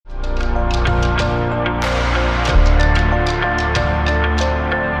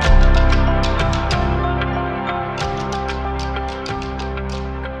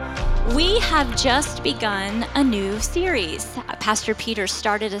have just begun a new series. Pastor Peter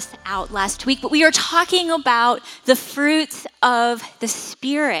started us out last week, but we are talking about the fruits of the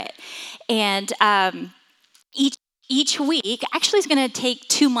Spirit. And each week, actually it's going to take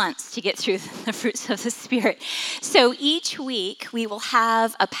 2 months to get through the fruits of the Spirit. So each week we will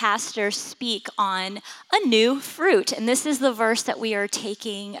have a pastor speak on a new fruit. And this is the verse that we are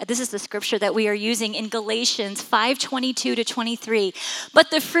taking, this is the scripture that we are using in Galatians 5:22 to 23.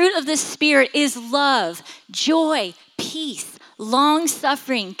 But the fruit of the Spirit is love, joy, peace,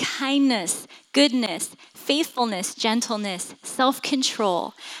 long-suffering, kindness, goodness, faithfulness, gentleness,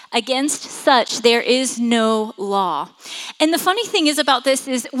 self-control. Against such there is no law. And the funny thing is about this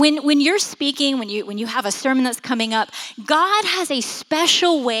is when you're speaking, when you have a sermon that's coming up, God has a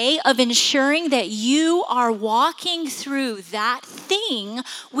special way of ensuring that you are walking through that thing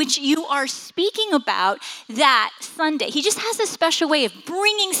which you are speaking about that Sunday. He just has a special way of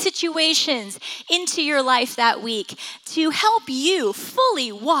bringing situations into your life that week to help you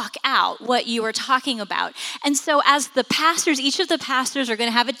fully walk out what you are talking about. And so as the pastors, each of the pastors are going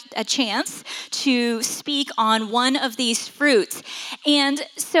to have a chance to speak on one of these fruits. And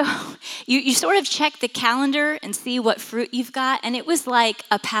so you sort of check the calendar and see what fruit you've got. And it was like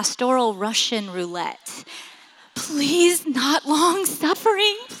a pastoral Russian roulette. Please, not long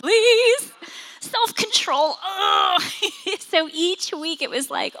suffering, please. Self-control. So each week it was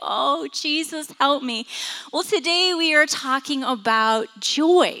like, oh, Jesus, help me. Well, today we are talking about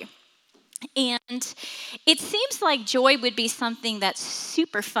joy. And it seems like joy would be something that's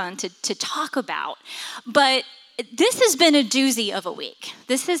super fun to talk about. But this has been a doozy of a week.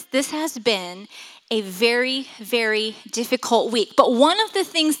 This has been a very, very difficult week. But one of the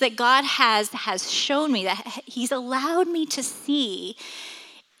things that God has shown me, that he's allowed me to see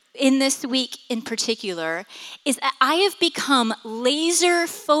in this week in particular, is that I have become laser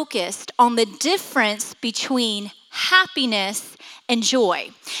focused on the difference between happiness and joy.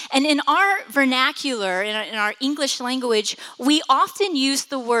 And in our vernacular, in our English language, we often use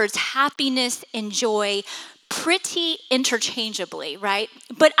the words happiness and joy pretty interchangeably, right?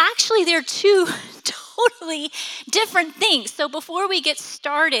 But actually they're two totally different things. So before we get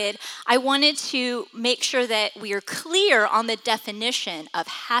started, I wanted to make sure that we are clear on the definition of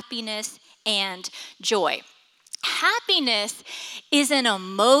happiness and joy. Happiness is an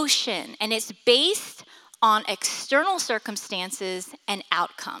emotion, and it's based on external circumstances and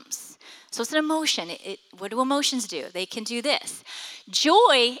outcomes. So it's an emotion. What do emotions do? They can do this.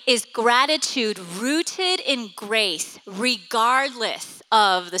 Joy is gratitude rooted in grace, regardless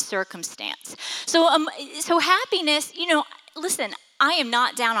of the circumstance. So happiness, listen, I am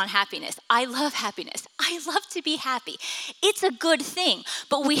not down on happiness. I love happiness. I love to be happy. It's a good thing,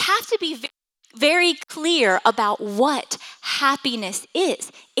 but we have to be very clear about what happiness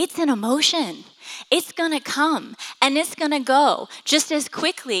is. It's an emotion. It's going to come and it's going to go just as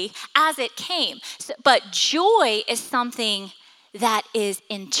quickly as it came. But joy is something that is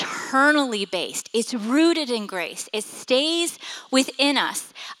internally based. It's rooted in grace. It stays within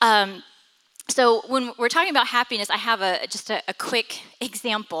us. So when we're talking about happiness, I have just a quick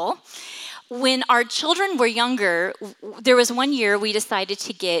example. When our children were younger, there was one year we decided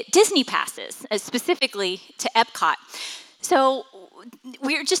to get Disney passes, specifically to Epcot. So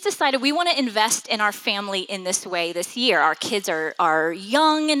we just decided we want to invest in our family in this way this year. Our kids are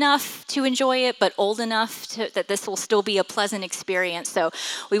young enough to enjoy it, but old enough that this will still be a pleasant experience. So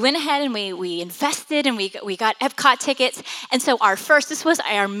we went ahead and we invested and we got Epcot tickets. And so this was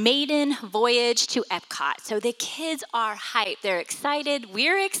our maiden voyage to Epcot. So the kids are hyped. They're excited.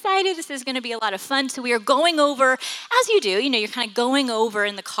 We're excited. This is going to be a lot of fun. So we are going over, as you do, you're kind of going over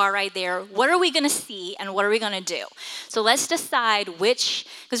in the car ride there. What are we going to see and what are we going to do? So let's decide which,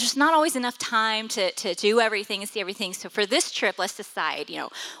 because there's not always enough time to do everything and see everything. So for this trip, let's decide,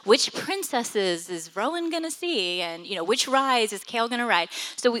 which princesses is Rowan going to see, and which rides is Kale going to ride.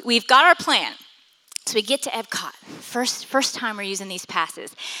 So we've got our plan. So we get to Epcot. First time we're using these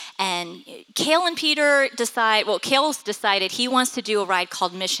passes. And Kale and Peter Kale's decided he wants to do a ride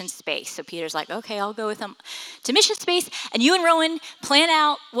called Mission Space. So Peter's like, okay, I'll go with him to Mission Space. And you and Rowan plan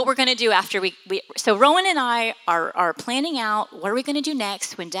out what we're going to do after so Rowan and I are planning out what are we going to do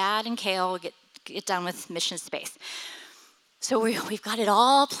next when Dad and Kale get done with Mission Space. So we've got it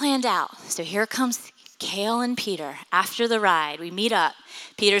all planned out. So here comes Kale and Peter. After the ride, we meet up.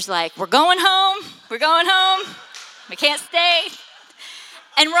 Peter's like, we're going home. We can't stay.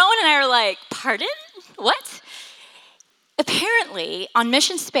 And Rowan and I are like, pardon? What? Apparently, on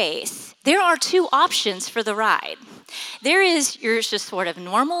Mission Space, there are 2 options for the ride. There is your just sort of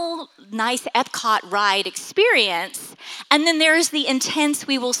normal, nice Epcot ride experience, and then there's the intense,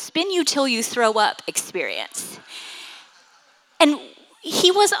 we will spin you till you throw up experience. And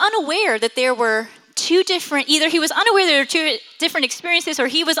he was unaware that there were two different, either he was unaware there were two different experiences or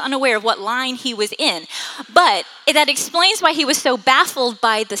he was unaware of what line he was in. But that explains why he was so baffled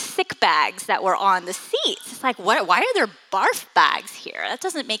by the sick bags that were on the seats. It's like, why are there barf bags here? That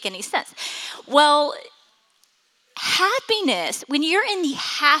doesn't make any sense. Well, happiness, when you're in the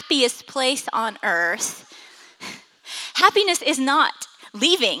happiest place on earth, happiness is not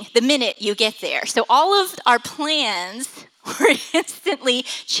leaving the minute you get there. So all of our plans were instantly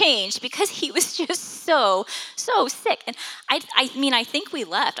changed because he was just so sick. And I think we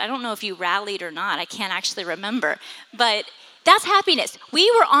left. I don't know if you rallied or not. I can't actually remember. But that's happiness.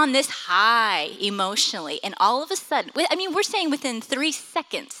 We were on this high emotionally, and all of a sudden, we're saying within 3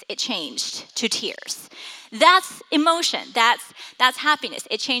 seconds it changed to tears. That's emotion. That's happiness.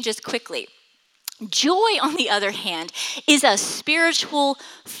 It changes quickly. Joy, on the other hand, is a spiritual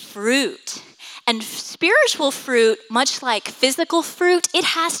fruit. And spiritual fruit, much like physical fruit, it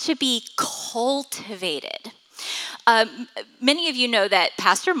has to be cultivated. Many of you know that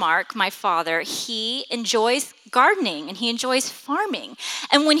Pastor Mark, my father, he enjoys gardening and he enjoys farming.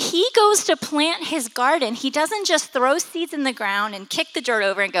 And when he goes to plant his garden, he doesn't just throw seeds in the ground and kick the dirt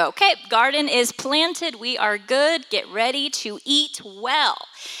over and go, okay, garden is planted, we are good, get ready to eat well.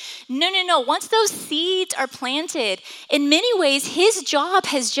 No. Once those seeds are planted, in many ways, his job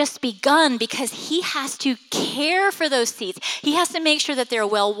has just begun because he has to care for those seeds. He has to make sure that they're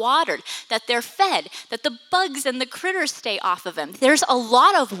well watered, that they're fed, that the bugs and the critters stay off of them. There's a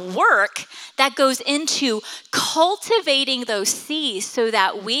lot of work that goes into cultivating those seeds so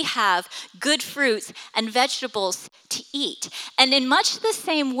that we have good fruits and vegetables to eat. And in much the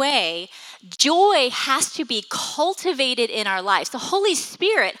same way, joy has to be cultivated in our lives. The Holy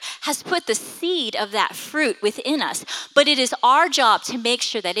Spirit has put the seed of that fruit within us, but it is our job to make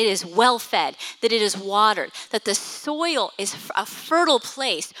sure that it is well fed, that it is watered, that the soil is a fertile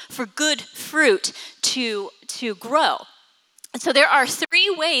place for good fruit to grow. And so there are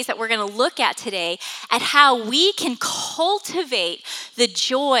 3 ways that we're going to look at today at how we can cultivate the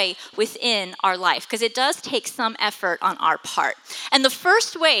joy within our life, because it does take some effort on our part. And the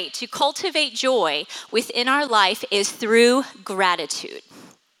first way to cultivate joy within our life is through gratitude.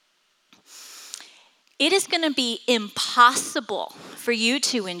 It is going to be impossible for you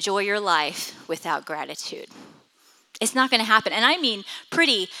to enjoy your life without gratitude. It's not going to happen. And I mean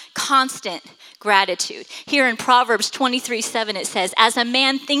pretty constant gratitude. Here in Proverbs 23:7, it says, as a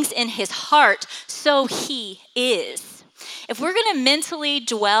man thinks in his heart, so he is. If we're going to mentally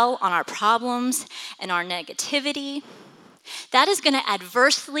dwell on our problems and our negativity, that is going to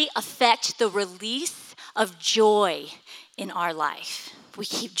adversely affect the release of joy in our life. We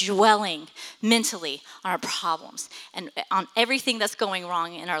keep dwelling mentally on our problems and on everything that's going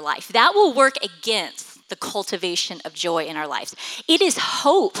wrong in our life. That will work against the cultivation of joy in our lives. It is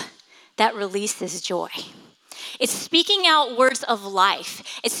hope that releases joy. It's speaking out words of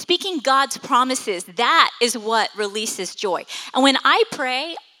life. It's speaking God's promises. That is what releases joy. And when I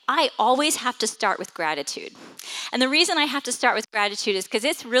pray, I always have to start with gratitude. And the reason I have to start with gratitude is because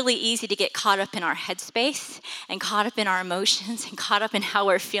it's really easy to get caught up in our headspace and caught up in our emotions and caught up in how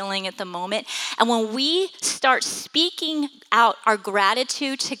we're feeling at the moment. And when we start speaking out our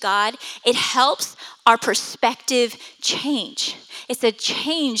gratitude to God, it helps our perspective change. It's a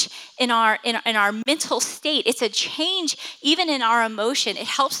change in our mental state. It's a change even in our emotion. It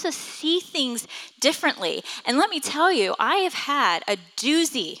helps us see things differently. And let me tell you, I have had a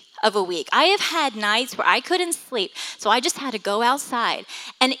doozy of a week. I have had nights where I couldn't sleep, so I just had to go outside.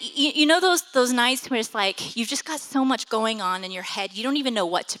 And you know those nights where it's like you've just got so much going on in your head, you don't even know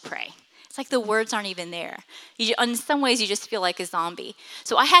what to pray. It's like the words aren't even there. In some ways, you just feel like a zombie.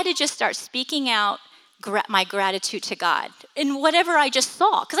 So I had to just start speaking out my gratitude to God in whatever I just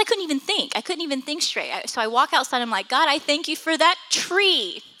saw, because I couldn't even think. I couldn't even think straight. So I walk outside, I'm like, God, I thank you for that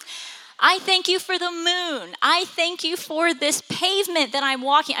tree. I thank you for the moon. I thank you for this pavement that I'm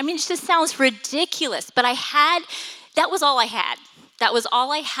walking. I mean, it just sounds ridiculous, but that was all I had. That was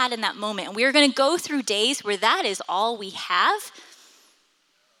all I had in that moment. And we are going to go through days where that is all we have,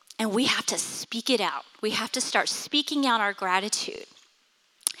 and we have to speak it out. We have to start speaking out our gratitude.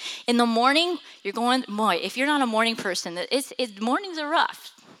 In the morning, if you're not a morning person, mornings are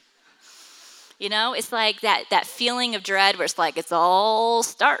rough. You know, it's like that feeling of dread where it's like it's all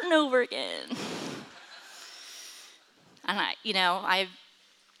starting over again. And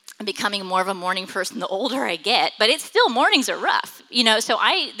I'm becoming more of a morning person the older I get, but it's still, mornings are rough. So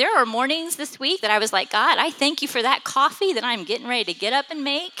there are mornings this week that I was like, God, I thank you for that coffee that I'm getting ready to get up and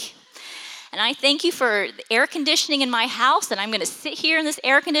make. And I thank you for the air conditioning in my house, and I'm going to sit here in this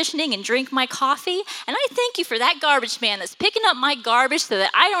air conditioning and drink my coffee. And I thank you for that garbage man that's picking up my garbage so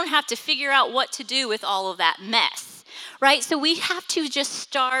that I don't have to figure out what to do with all of that mess, right? So we have to just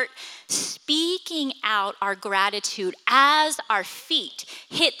start speaking out our gratitude as our feet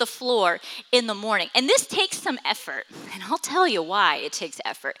hit the floor in the morning. And this takes some effort, and I'll tell you why it takes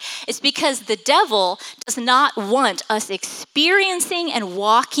effort. It's because the devil does not want us experiencing and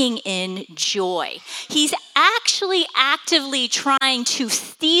walking in joy. He's actually actively trying to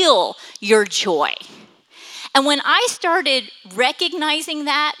steal your joy. And when I started recognizing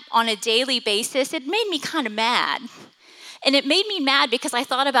that on a daily basis, it made me kind of mad. And it made me mad because I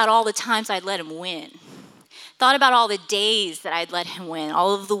thought about all the times I'd let him win. Thought about all the days that I'd let him win,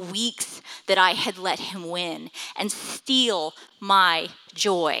 all of the weeks that I had let him win and steal my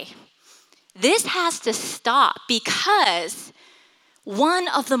joy. This has to stop, because one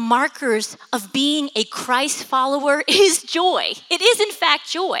of the markers of being a Christ follower is joy. It is, in fact,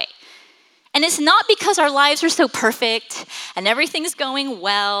 joy. And it's not because our lives are so perfect and everything's going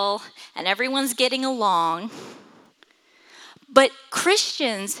well and everyone's getting along. But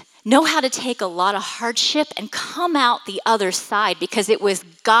Christians know how to take a lot of hardship and come out the other side because it was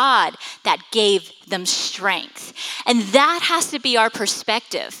God that gave them strength. And that has to be our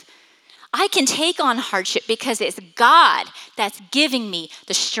perspective. I can take on hardship because it's God that's giving me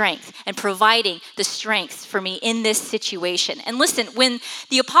the strength and providing the strength for me in this situation. And listen, when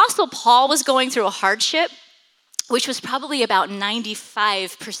the Apostle Paul was going through a hardship, which was probably about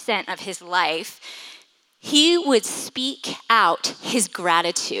 95% of his life, he would speak out his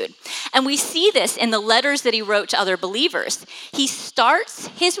gratitude. And we see this in the letters that he wrote to other believers. He starts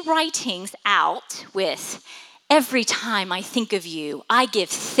his writings out with, "Every time I think of you, I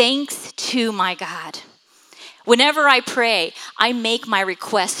give thanks to my God. Whenever I pray, I make my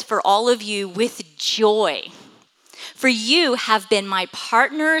requests for all of you with joy. For you have been my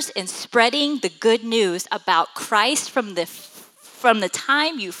partners in spreading the good news about Christ from the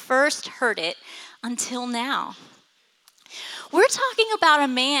time you first heard it until now." We're talking about a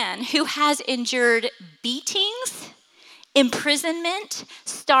man who has endured beatings, imprisonment,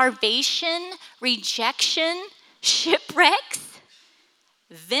 starvation, rejection, shipwrecks,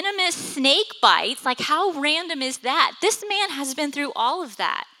 venomous snake bites. Like, how random is that? This man has been through all of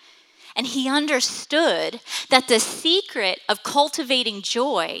that. And he understood that the secret of cultivating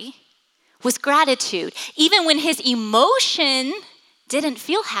joy was gratitude. Even when his emotion didn't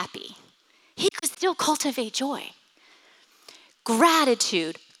feel happy, he could still cultivate joy.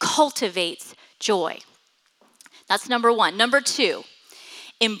 Gratitude cultivates joy. That's number one. Number two,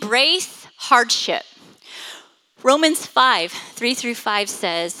 embrace hardship. Romans 5:3-5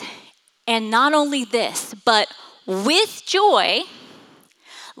 says, "And not only this, but with joy,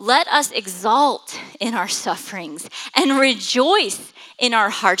 let us exult in our sufferings and rejoice in our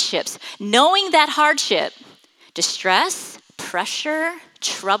hardships, knowing that hardship, distress, pressure,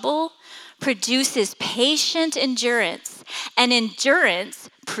 trouble, produces patient endurance, and endurance,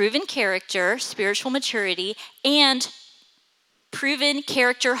 proven character, spiritual maturity, and proven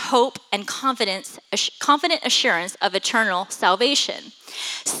character, hope, and confident assurance of eternal salvation."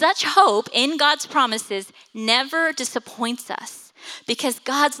 Such hope in God's promises never disappoints us, because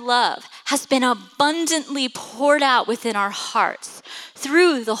God's love has been abundantly poured out within our hearts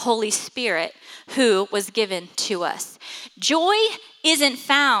through the Holy Spirit who was given to us. Joy isn't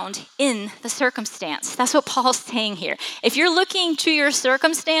found in the circumstance. That's what Paul's saying here. If you're looking to your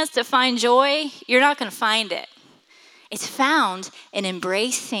circumstance to find joy, you're not going to find it. It's found in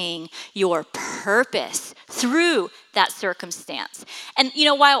embracing your purpose through that circumstance. And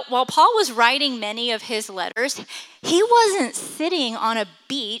while Paul was writing many of his letters, he wasn't sitting on a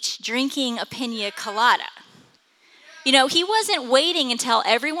beach drinking a pina colada. He wasn't waiting until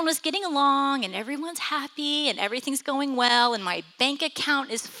everyone was getting along and everyone's happy and everything's going well and my bank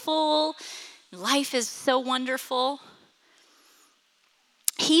account is full, life is so wonderful.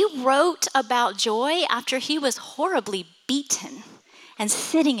 He wrote about joy after he was horribly beaten and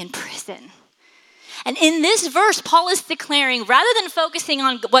sitting in prison. And in this verse, Paul is declaring, rather than focusing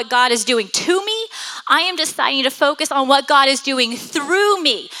on what God is doing to me, I am deciding to focus on what God is doing through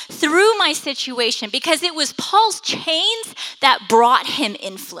me, through my situation, because it was Paul's chains that brought him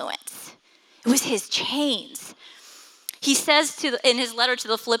influence. It was his chains. He says in his letter to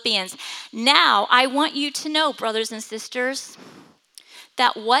the Philippians, "Now I want you to know, brothers and sisters,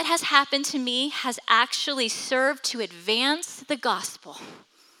 that what has happened to me has actually served to advance the gospel,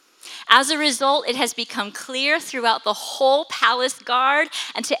 As a result, it has become clear throughout the whole palace guard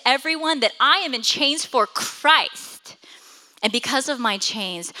and to everyone that I am in chains for Christ. And because of my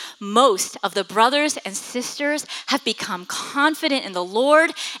chains, most of the brothers and sisters have become confident in the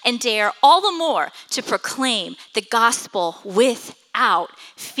Lord and dare all the more to proclaim the gospel without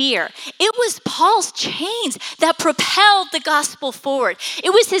fear. It was Paul's chains that propelled the gospel forward.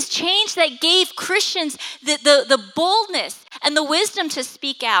 It was his chains that gave Christians the boldness and the wisdom to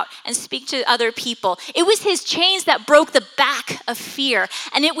speak out and speak to other people. It was his chains that broke the back of fear.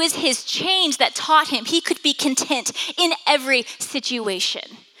 And it was his chains that taught him he could be content in every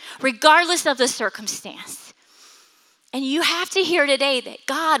situation, regardless of the circumstance. And you have to hear today that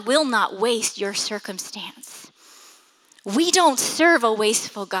God will not waste your circumstance. We don't serve a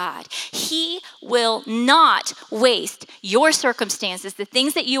wasteful God. He will not waste your circumstances, the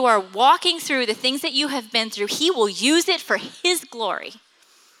things that you are walking through, the things that you have been through. He will use it for his glory.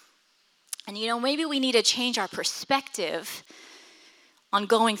 And maybe we need to change our perspective on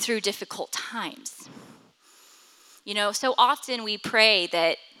going through difficult times. So often we pray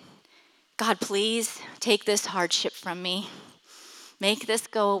that, God, please take this hardship from me. Make this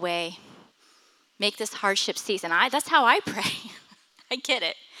go away. Make this hardship cease. And that's how I pray. I get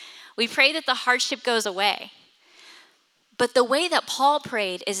it. We pray that the hardship goes away. But the way that Paul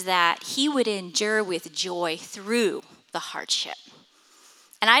prayed is that he would endure with joy through the hardship.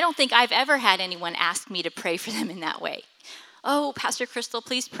 And I don't think I've ever had anyone ask me to pray for them in that way. Oh, Pastor Crystal,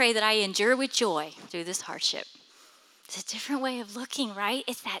 please pray that I endure with joy through this hardship. It's a different way of looking, right?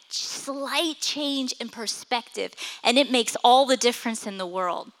 It's that slight change in perspective, and it makes all the difference in the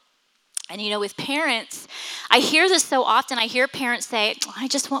world. And with parents, I hear this so often. I hear parents say, I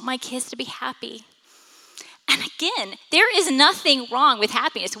just want my kids to be happy. And again, there is nothing wrong with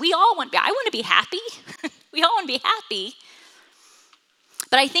happiness. I want to be happy. We all want to be happy.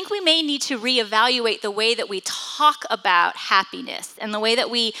 But I think we may need to reevaluate the way that we talk about happiness and the way that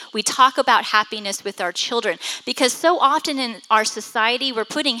we talk about happiness with our children. Because so often in our society, we're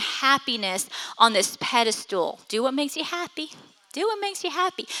putting happiness on this pedestal. Do what makes you happy. Do what makes you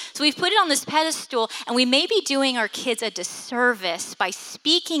happy. So we've put it on this pedestal, and we may be doing our kids a disservice by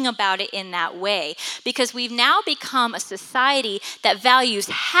speaking about it in that way, because we've now become a society that values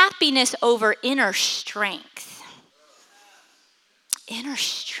happiness over inner strength. Inner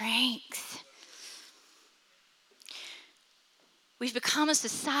strength. We've become a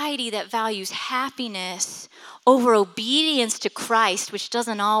society that values happiness over obedience to Christ, which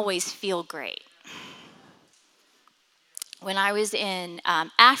doesn't always feel great. When I was in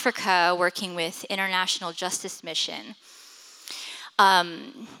Africa working with International Justice Mission,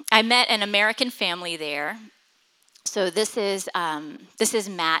 I met an American family there. So this is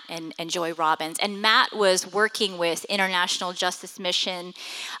Matt and Joy Robbins. And Matt was working with International Justice Mission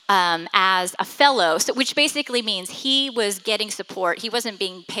as a fellow, which basically means he was getting support. He wasn't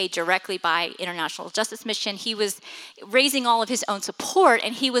being paid directly by International Justice Mission. He was raising all of his own support,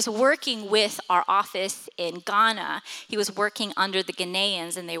 and he was working with our office in Ghana. He was working under the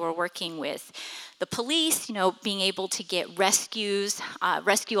Ghanaians, and they were working with the police, being able to get rescue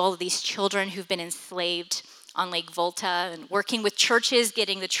all of these children who've been enslaved on Lake Volta, and working with churches,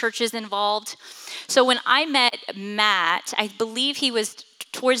 getting the churches involved. So when I met Matt, I believe he was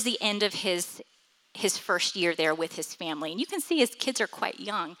towards the end of his first year there with his family. And you can see his kids are quite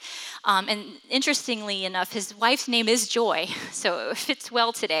young. And interestingly enough, his wife's name is Joy, so it fits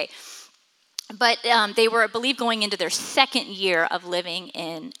well today. But they were, I believe, going into their second year of living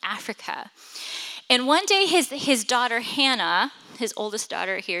in Africa. And one day his daughter Hannah, his oldest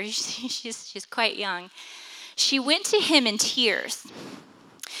daughter here, she's quite young, she went to him in tears.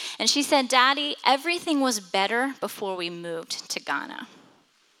 And she said, Daddy, everything was better before we moved to Ghana.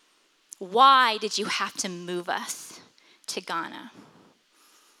 Why did you have to move us to Ghana?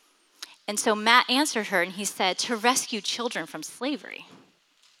 And so Matt answered her, and he said, to rescue children from slavery.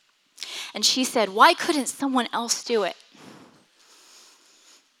 And she said, why couldn't someone else do it?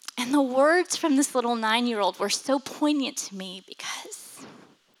 And the words from this little 9-year-old were so poignant to me, because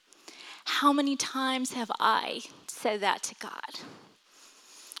how many times have I said that to God?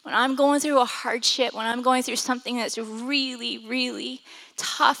 When I'm going through a hardship, when I'm going through something that's really, really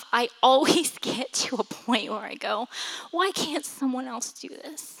tough, I always get to a point where I go, why can't someone else do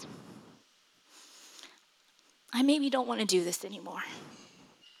this? I maybe don't want to do this anymore.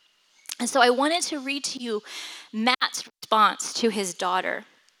 And so I wanted to read to you Matt's response to his daughter.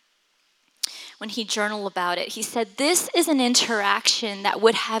 When he journaled about it, he said, this is an interaction that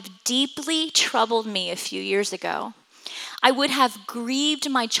would have deeply troubled me a few years ago. I would have grieved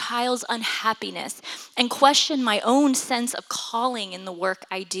my child's unhappiness and questioned my own sense of calling in the work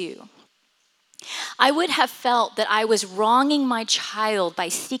I do. I would have felt that I was wronging my child by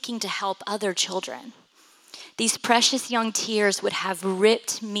seeking to help other children. These precious young tears would have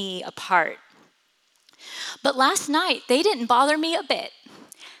ripped me apart. But last night, they didn't bother me a bit.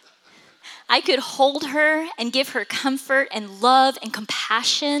 I could hold her and give her comfort and love and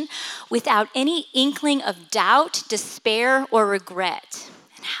compassion without any inkling of doubt, despair, or regret.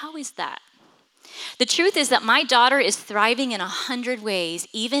 And how is that? The truth is that my daughter is thriving in 100 ways,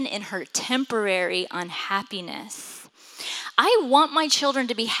 even in her temporary unhappiness. I want my children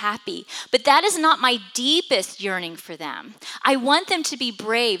to be happy, but that is not my deepest yearning for them. I want them to be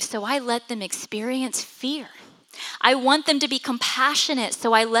brave, so I let them experience fear. I want them to be compassionate,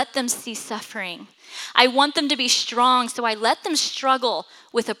 so I let them see suffering. I want them to be strong, so I let them struggle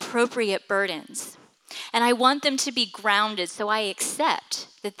with appropriate burdens. And I want them to be grounded, so I accept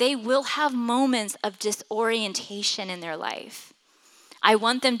that they will have moments of disorientation in their life. I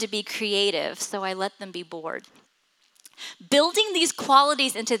want them to be creative, so I let them be bored. Building these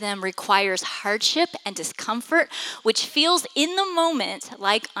qualities into them requires hardship and discomfort, which feels in the moment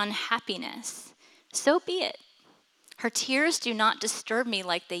like unhappiness. So be it. Her tears do not disturb me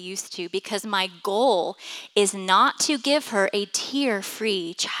like they used to, because my goal is not to give her a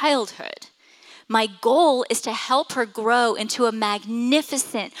tear-free childhood. My goal is to help her grow into a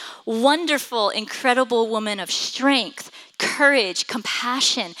magnificent, wonderful, incredible woman of strength, courage,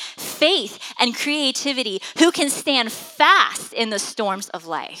 compassion, faith, and creativity who can stand fast in the storms of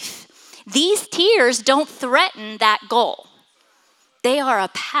life. These tears don't threaten that goal. They are a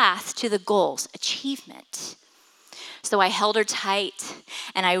path to the goal's achievement. So I held her tight,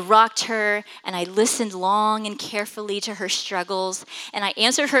 and I rocked her, and I listened long and carefully to her struggles, and I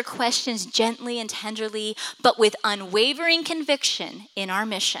answered her questions gently and tenderly, but with unwavering conviction in our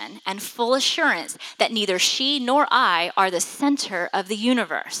mission and full assurance that neither she nor I are the center of the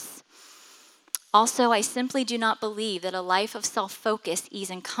universe. Also, I simply do not believe that a life of self-focus, ease,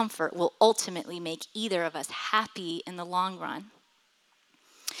 and comfort will ultimately make either of us happy in the long run.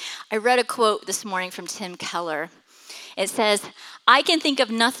 I read a quote this morning from Tim Keller. It says, "I can think of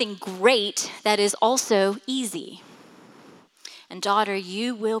nothing great that is also easy. And daughter,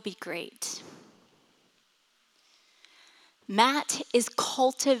 you will be great." Matt is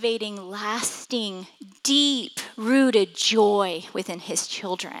cultivating lasting, deep-rooted joy within his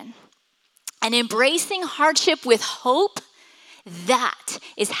children. And embracing hardship with hope, that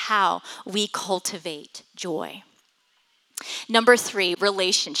is how we cultivate joy. Number 3,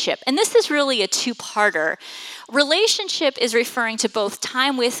 relationship. And this is really a two-parter. Relationship is referring to both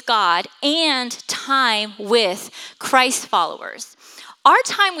time with God and time with Christ followers. Our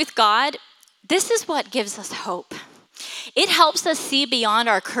time with God, this is what gives us hope. It helps us see beyond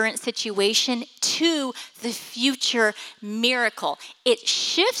our current situation to the future miracle. It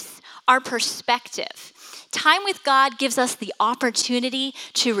shifts our perspective. Time with God gives us the opportunity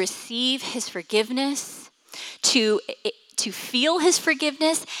to receive his forgiveness, to feel his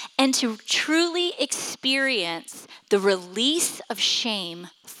forgiveness, and to truly experience the release of shame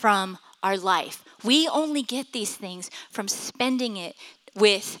from our life. We only get these things from spending it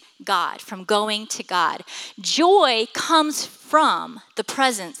with God, from going to God. Joy comes from the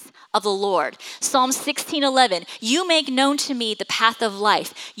presence of the Lord. Psalm 16:11, "You make known to me the path of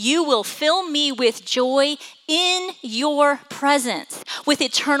life. You will fill me with joy in your presence, with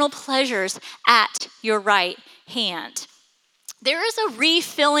eternal pleasures at your right hand." There is a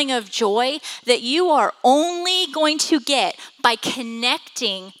refilling of joy that you are only going to get by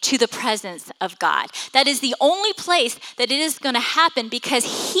connecting to the presence of God. That is the only place that it is going to happen,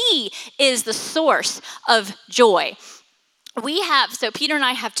 because he is the source of joy. So Peter and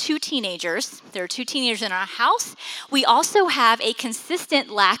I have 2 teenagers. There are 2 teenagers in our house. We also have a consistent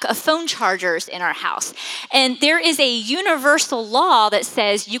lack of phone chargers in our house. And there is a universal law that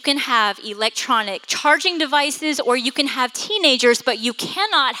says you can have electronic charging devices or you can have teenagers, but you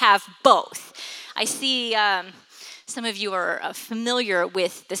cannot have both. I see some of you are familiar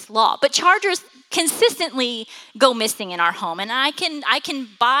with this law. But chargers consistently go missing in our home. And I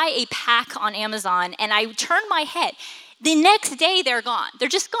can buy a pack on Amazon, and I turn my head. The next day, they're gone. They're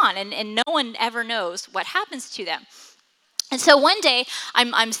just gone, and no one ever knows what happens to them. And so one day,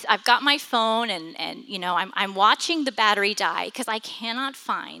 I've got my phone, and I'm watching the battery die because I cannot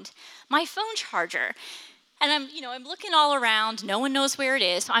find my phone charger. And I'm looking all around. No one knows where it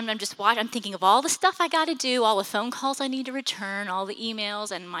is. So I'm just watching. I'm thinking of all the stuff I got to do, all the phone calls I need to return, all the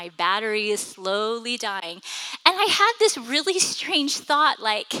emails, and my battery is slowly dying. And I had this really strange thought,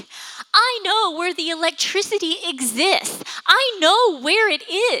 like, I know where the electricity exists. I know where it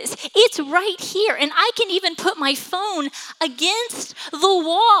is. It's right here. And I can even put my phone against the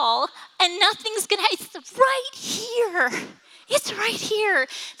wall and nothing's gonna, it's right here. It's right here.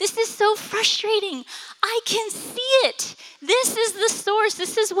 This is so frustrating. I can see it. This is the source.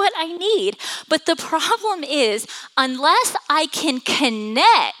 This is what I need. But the problem is, unless I can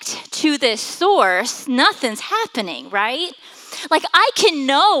connect to this source, nothing's happening, right? Like, I can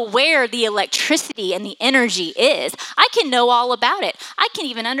know where the electricity and the energy is. I can know all about it. I can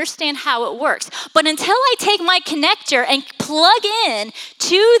even understand how it works. But until I take my connector and plug in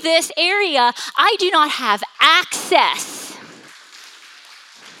to this area, I do not have access.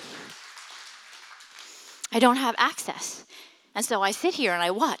 I don't have access. And so I sit here and I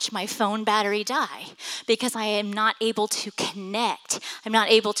watch my phone battery die because I am not able to connect. I'm not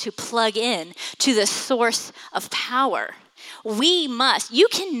able to plug in to the source of power. You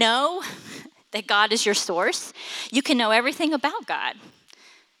can know that God is your source. You can know everything about God.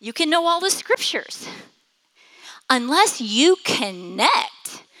 You can know all the scriptures. Unless you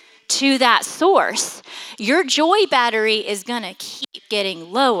connect to that source, your joy battery is going to keep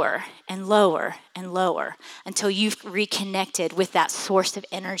getting lower and lower and lower until you've reconnected with that source of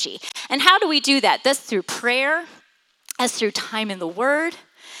energy. And how do we do that? That's through prayer, that's through time in the Word,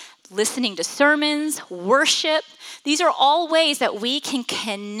 listening to sermons, worship. These are all ways that we can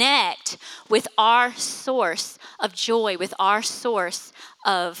connect with our source of joy, with our source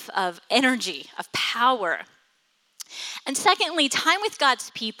of energy, of power. And secondly, time with God's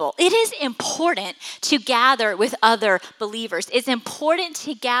people. It is important to gather with other believers. It's important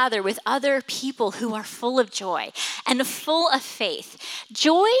to gather with other people who are full of joy and full of faith.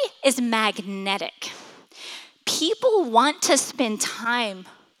 Joy is magnetic. People want to spend time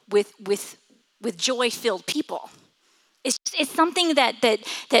with joy-filled people. It's something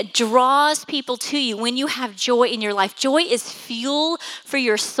that draws people to you when you have joy in your life. Joy is fuel for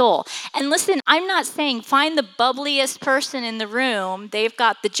your soul. And listen, I'm not saying find the bubbliest person in the room, they've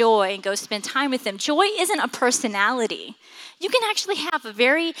got the joy, and go spend time with them. Joy isn't a personality. You can actually have a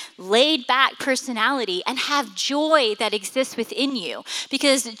very laid-back personality and have joy that exists within you,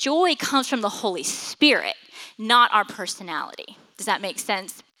 because joy comes from the Holy Spirit, not our personality. Does that make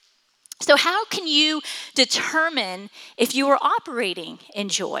sense? So how can you determine if you are operating in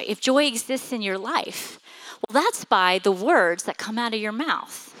joy, if joy exists in your life? Well, that's by the words that come out of your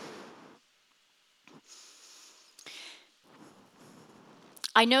mouth.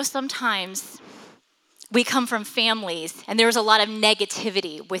 I know sometimes we come from families and there was a lot of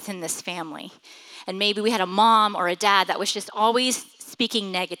negativity within this family. And maybe we had a mom or a dad that was just always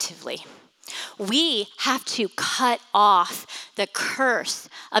speaking negatively. We have to cut off the curse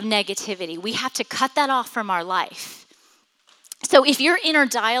of negativity. We have to cut that off from our life. So if your inner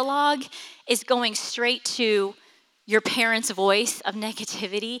dialogue is going straight to your parents' voice of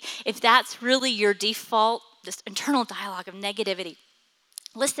negativity, if that's really your default, this internal dialogue of negativity,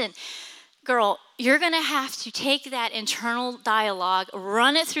 listen, girl, you're going to have to take that internal dialogue,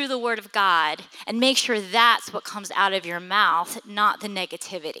 run it through the Word of God, and make sure that's what comes out of your mouth, not the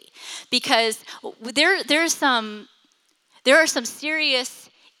negativity. Because there are some serious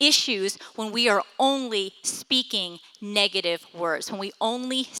issues when we are only speaking negative words, when we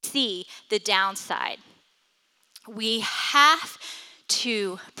only see the downside. We have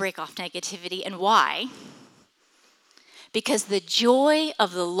to break off negativity. And why? Because the joy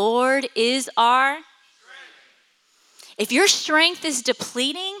of the Lord is our strength. If your strength is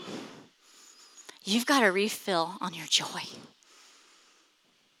depleting, you've got to refill on your joy.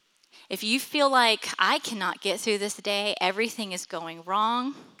 If you feel like I cannot get through this day, everything is going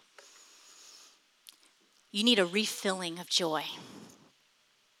wrong, you need a refilling of joy.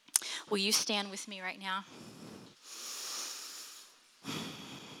 Will you stand with me right now?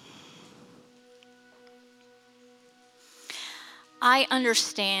 I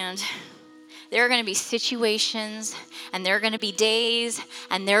understand there are going to be situations and there are going to be days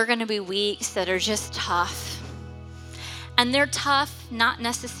and there are going to be weeks that are just tough. And they're tough not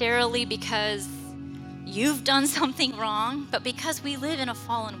necessarily because you've done something wrong, but because we live in a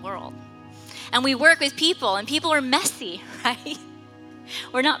fallen world. And we work with people and people are messy, right?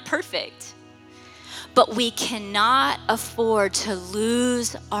 We're not perfect. But we cannot afford to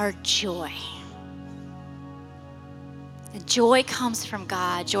lose our joy. And joy comes from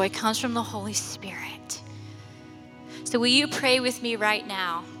God. Joy comes from the Holy Spirit. So will you pray with me right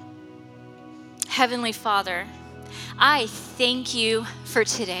now? Heavenly Father, I thank you for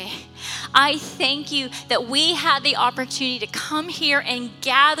today. I thank you that we had the opportunity to come here and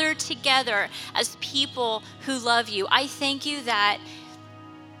gather together as people who love you. I thank you that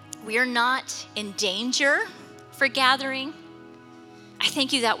we are not in danger for gathering. I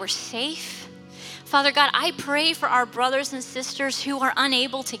thank you that we're safe. Father God, I pray for our brothers and sisters who are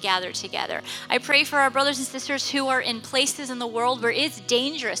unable to gather together. I pray for our brothers and sisters who are in places in the world where it's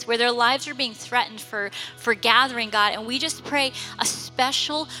dangerous, where their lives are being threatened for gathering, God. And we just pray a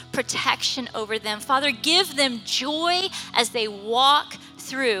special protection over them. Father, give them joy as they walk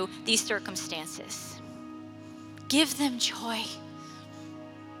through these circumstances. Give them joy.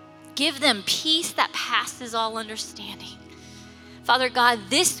 Give them peace that passes all understanding. Father God,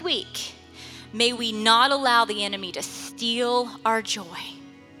 this week, may we not allow the enemy to steal our joy.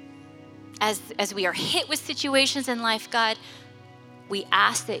 As we are hit with situations in life, God, we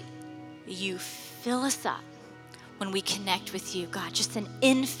ask that you fill us up when we connect with you, God. Just an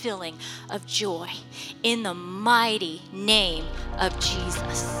infilling of joy in the mighty name of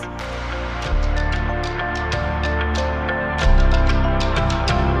Jesus.